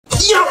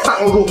1号大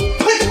龙珠，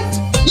呸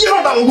！1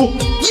号大龙珠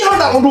，1号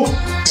大龙珠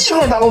，1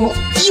号大龙珠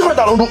，1号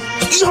大龙珠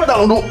，1号大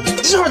龙珠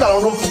，1号大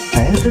龙珠。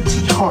哎，这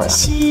几号呀？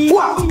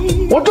哇，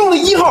我中了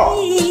1号！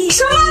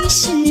什么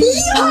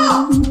？1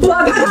号？我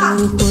看看。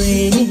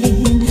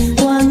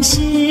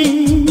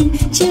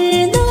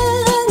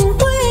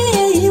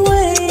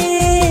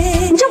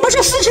你这不是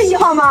41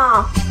号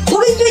吗？我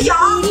跟你讲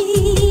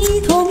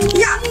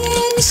呀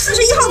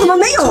，41号怎么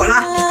没有了？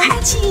嗨，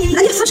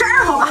那就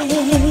42号吧。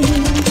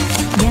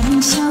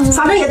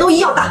反正也都一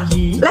样大。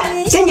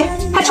来，姐你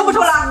还抽不抽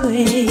了？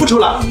不抽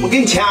了，我给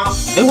你钱啊！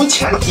哎，我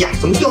钱呢？呀，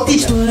怎么掉地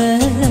下？哎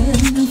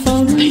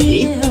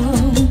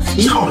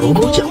，1号龙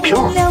珠奖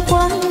票，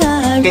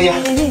给你。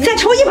再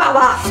抽一把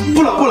吧。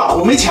不了，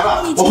我没钱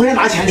了，我回家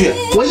拿钱去。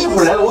我一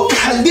会儿来了，我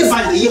肯定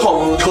把你的1号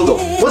龙珠抽走。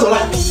我走了。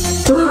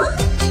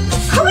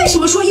他为什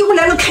么说一会儿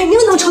来了肯定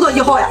能抽到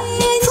1号呀？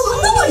怎么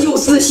那么有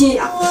自信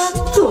呀？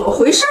怎么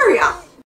回事呀？